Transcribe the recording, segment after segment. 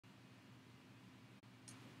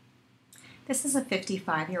This is a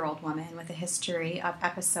 55-year-old woman with a history of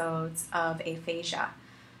episodes of aphasia.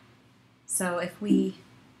 So if we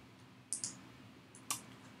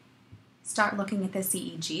start looking at this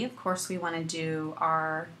EEG, of course we want to do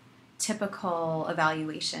our typical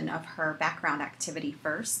evaluation of her background activity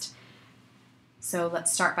first. So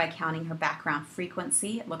let's start by counting her background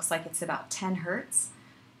frequency. It looks like it's about 10 hertz.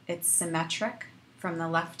 It's symmetric from the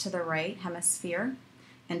left to the right hemisphere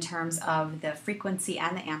in terms of the frequency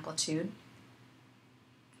and the amplitude.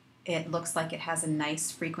 It looks like it has a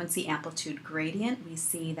nice frequency amplitude gradient. We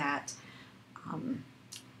see that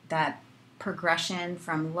that progression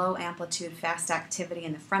from low amplitude fast activity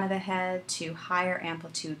in the front of the head to higher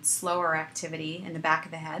amplitude slower activity in the back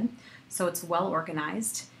of the head. So it's well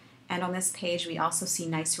organized. And on this page we also see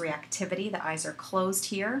nice reactivity. The eyes are closed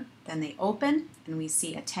here, then they open, and we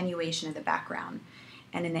see attenuation of the background.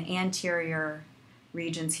 And in the anterior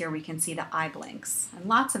regions here we can see the eye blinks and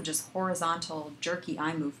lots of just horizontal jerky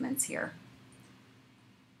eye movements here.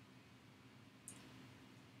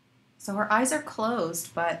 So her eyes are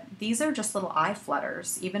closed, but these are just little eye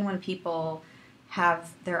flutters. Even when people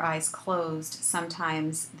have their eyes closed,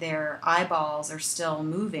 sometimes their eyeballs are still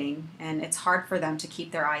moving and it's hard for them to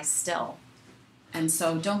keep their eyes still. And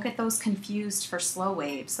so don't get those confused for slow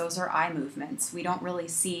waves. Those are eye movements. We don't really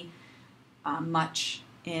see much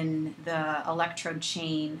in the electrode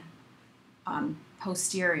chain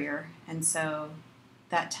posterior, and so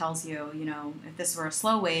that tells you, if this were a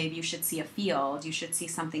slow wave, you should see a field, you should see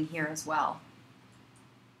something here as well.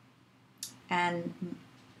 And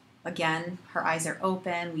again, her eyes are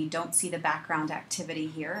open, we don't see the background activity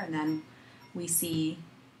here, and then we see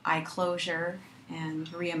eye closure and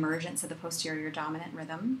reemergence of the posterior dominant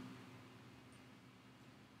rhythm.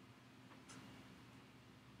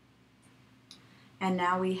 And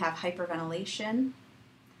now we have hyperventilation.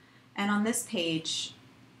 And on this page,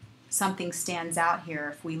 something stands out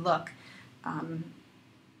here if we look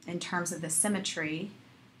in terms of the symmetry.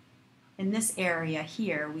 In this area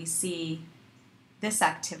here, we see this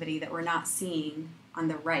activity that we're not seeing on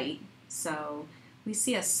the right. So we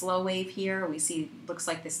see a slow wave here. We see, looks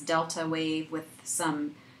like this delta wave with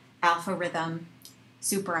some alpha rhythm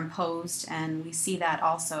superimposed, and we see that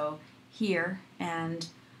also here. And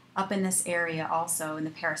up in this area also, in the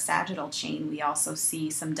parasagittal chain, we also see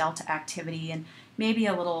some delta activity and maybe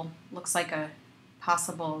a little, looks like a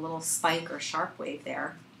possible little spike or sharp wave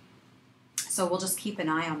there. So we'll just keep an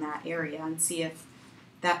eye on that area and see if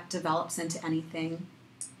that develops into anything.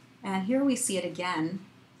 And here we see it again,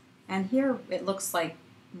 and here it looks like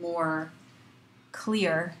more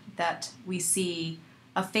clear that we see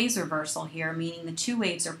a phase reversal here, meaning the two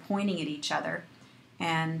waves are pointing at each other,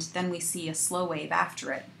 and then we see a slow wave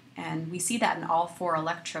after it. And we see that in all four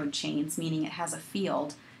electrode chains, meaning it has a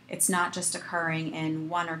field. It's not just occurring in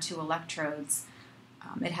one or two electrodes.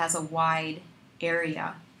 It has a wide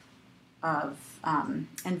area of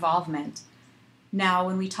involvement. Now,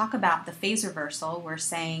 when we talk about the phase reversal, we're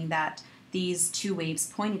saying that these two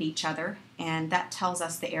waves point at each other, and that tells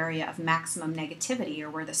us the area of maximum negativity, or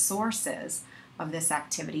where the source is of this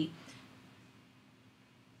activity.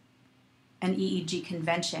 An EEG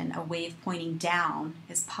convention, a wave pointing down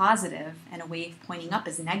is positive and a wave pointing up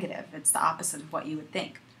is negative. It's the opposite of what you would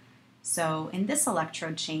think. So in this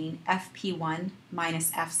electrode chain, FP1 minus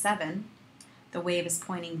F7, the wave is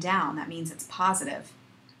pointing down. That means it's positive.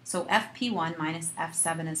 So FP1 minus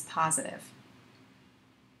F7 is positive.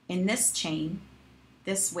 In this chain,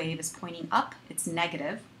 this wave is pointing up, it's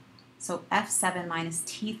negative. So F7 minus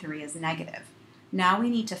T3 is negative. Now we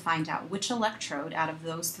need to find out which electrode out of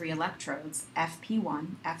those three electrodes,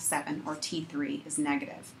 FP1, F7, or T3, is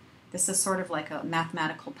negative. This is sort of like a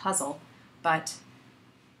mathematical puzzle, but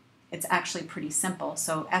it's actually pretty simple.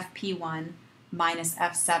 So FP1 minus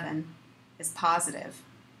F7 is positive.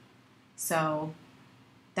 So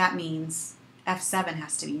that means F7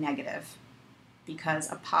 has to be negative,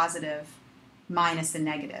 because a positive minus a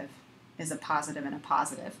negative is a positive and a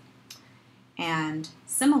positive. And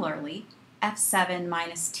similarly, F7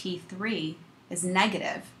 minus T3 is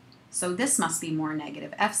negative, so this must be more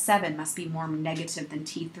negative. F7 must be more negative than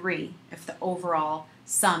T3 if the overall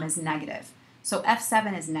sum is negative. So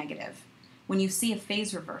F7 is negative. When you see a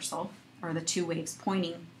phase reversal, or the two waves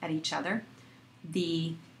pointing at each other,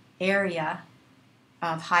 the area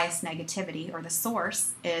of highest negativity, or the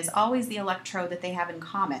source, is always the electrode that they have in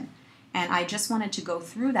common. And I just wanted to go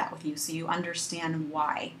through that with you so you understand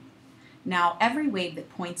why. Now, every wave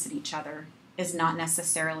that points at each other is not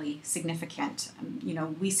necessarily significant.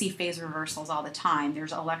 We see phase reversals all the time.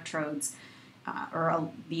 There's electrodes,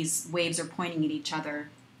 these waves are pointing at each other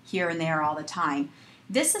here and there all the time.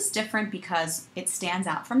 This is different because it stands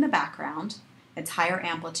out from the background. It's higher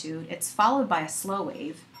amplitude. It's followed by a slow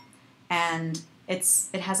wave, and it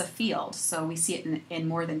has a field, so we see it in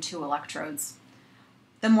more than 2 electrodes.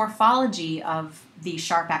 The morphology of the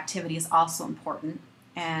sharp activity is also important,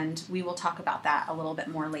 and we will talk about that a little bit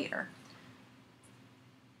more later.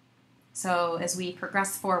 So as we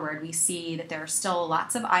progress forward, we see that there are still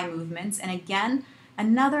lots of eye movements, and again,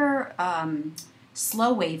 another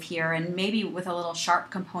slow wave here, and maybe with a little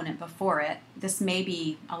sharp component before it. This may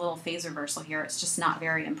be a little phase reversal here. It's just not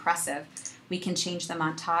very impressive. We can change the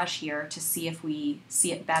montage here to see if we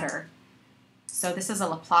see it better. So this is a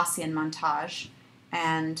Laplacian montage,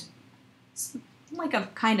 and it's like a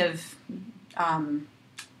kind of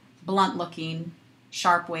blunt-looking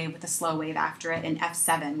sharp wave with a slow wave after it in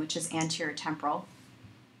F7, which is anterior temporal.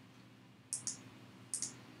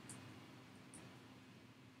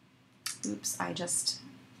 Oops, I just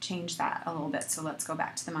changed that a little bit, so let's go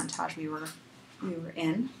back to the montage we were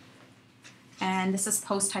in. And this is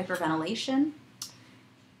post-hyperventilation.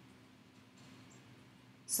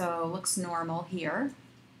 So looks normal here.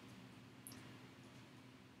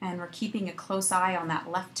 And we're keeping a close eye on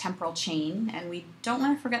that left temporal chain, and we don't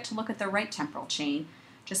want to forget to look at the right temporal chain.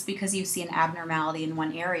 Just because you see an abnormality in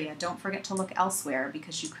one area, don't forget to look elsewhere,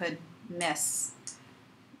 because you could miss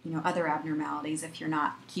other abnormalities if you're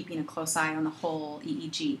not keeping a close eye on the whole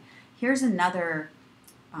EEG. Here's another,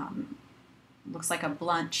 looks like a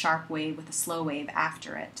blunt, sharp wave with a slow wave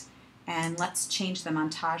after it. And let's change the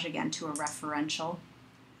montage again to a referential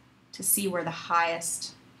to see where the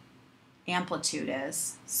highest amplitude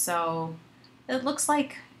is. So it looks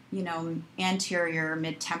like, anterior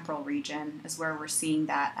mid-temporal region is where we're seeing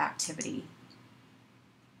that activity.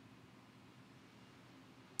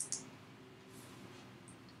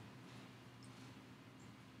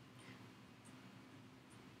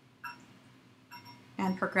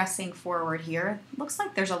 And progressing forward here, looks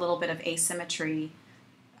like there's a little bit of asymmetry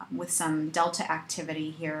with some delta activity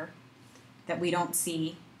here that we don't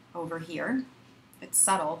see over here. It's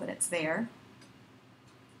subtle, but it's there.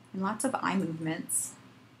 And lots of eye movements.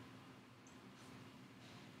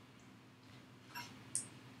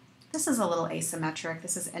 This is a little asymmetric.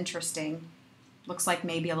 This is interesting. Looks like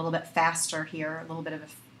maybe a little bit faster here, a little bit of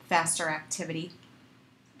a faster activity,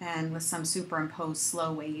 and with some superimposed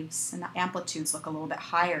slow waves. And the amplitudes look a little bit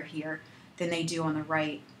higher here than they do on the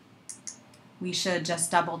right. We should just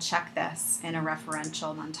double check this in a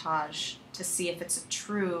referential montage to see if it's a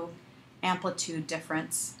true amplitude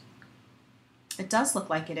difference. It does look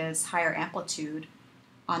like it is higher amplitude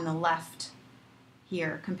on the left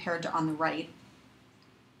here compared to on the right.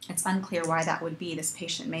 It's unclear why that would be. This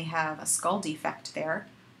patient may have a skull defect there,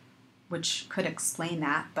 which could explain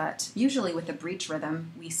that, but usually with a breech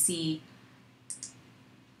rhythm, we see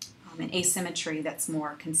an asymmetry that's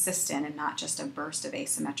more consistent and not just a burst of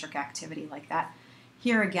asymmetric activity like that.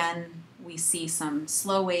 Here again, we see some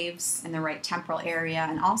slow waves in the right temporal area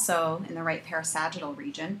and also in the right parasagittal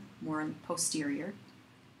region, more in the posterior,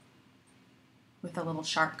 with a little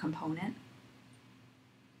sharp component.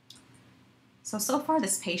 So far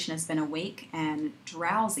this patient has been awake and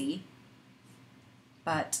drowsy,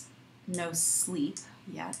 but no sleep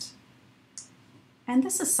yet. And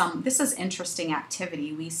this is interesting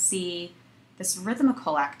activity. We see this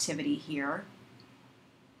rhythmical activity here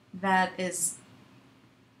that is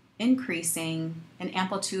increasing in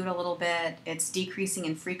amplitude a little bit, it's decreasing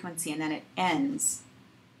in frequency, and then it ends.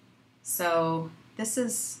 So this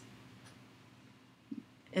is,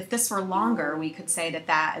 if this were longer, we could say that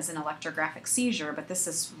that is an electrographic seizure, but this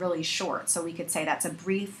is really short, so we could say that's a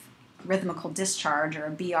brief rhythmical discharge, or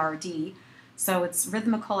a BRD. So it's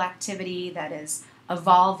rhythmical activity that is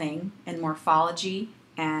evolving in morphology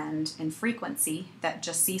and in frequency that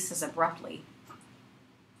just ceases abruptly.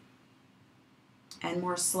 And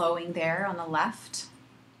more slowing there on the left.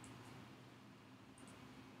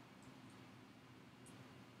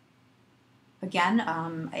 Again,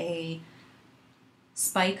 a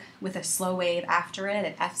spike with a slow wave after it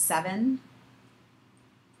at F7.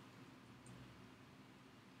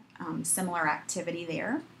 Similar activity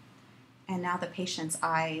there. And now the patient's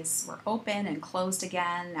eyes were open and closed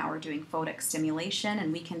again. Now we're doing photic stimulation,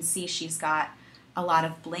 and we can see she's got a lot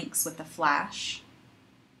of blinks with the flash.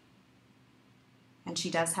 And she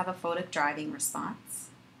does have a photic driving response.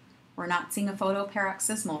 We're not seeing a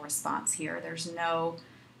photoparoxysmal response here. There's no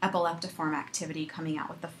epileptiform activity coming out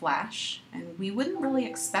with the flash, and we wouldn't really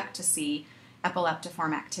expect to see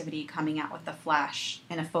epileptiform activity coming out with the flash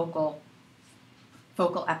in a focal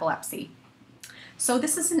epilepsy. So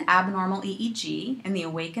this is an abnormal EEG in the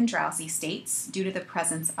awake and drowsy states due to the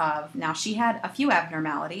presence of, now she had a few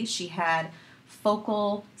abnormalities. She had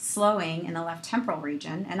focal slowing in the left temporal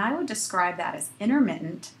region, and I would describe that as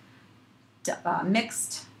intermittent,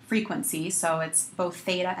 mixed frequency, so it's both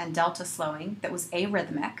theta and delta slowing that was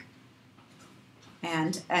arrhythmic,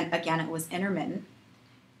 and again it was intermittent,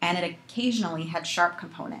 and it occasionally had sharp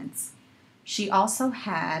components. She also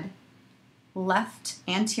had left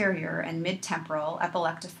anterior and mid-temporal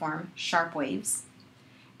epileptiform sharp waves,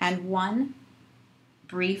 and one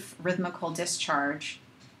brief rhythmical discharge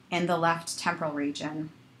in the left temporal region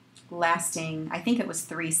lasting, I think it was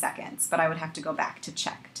 3 seconds, but I would have to go back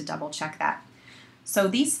to double check that. So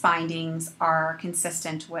these findings are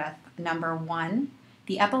consistent with, number one,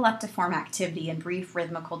 the epileptiform activity and brief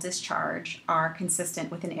rhythmical discharge are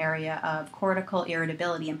consistent with an area of cortical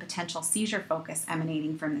irritability and potential seizure focus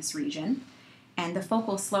emanating from this region, and the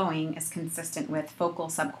focal slowing is consistent with focal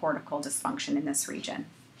subcortical dysfunction in this region.